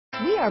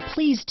We are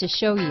pleased to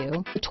show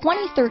you the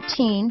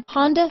 2013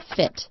 Honda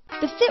Fit.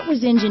 The Fit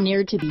was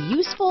engineered to be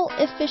useful,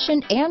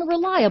 efficient, and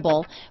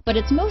reliable, but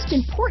its most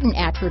important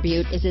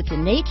attribute is its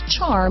innate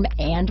charm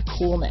and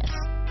coolness.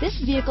 This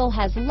vehicle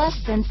has less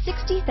than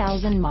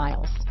 60,000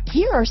 miles.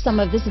 Here are some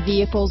of this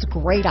vehicle's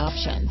great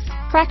options: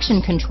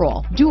 traction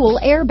control, dual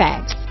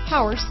airbags,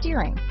 power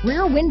steering,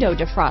 rear window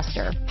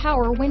defroster,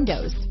 power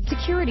windows,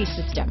 security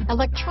system,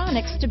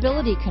 electronic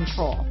stability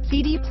control,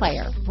 CD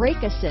player,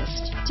 brake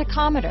assist,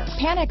 tachometer,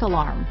 panic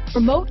alarm,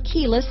 remote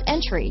keyless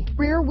entry,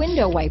 rear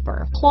window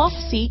wiper, cloth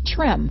seat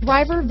trim,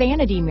 driver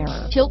vanity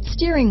mirror, tilt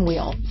steering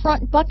wheel,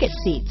 front bucket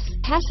seats,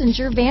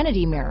 passenger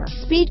vanity mirror,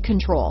 speed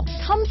control.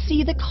 Come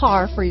see the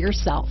car for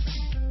yourself.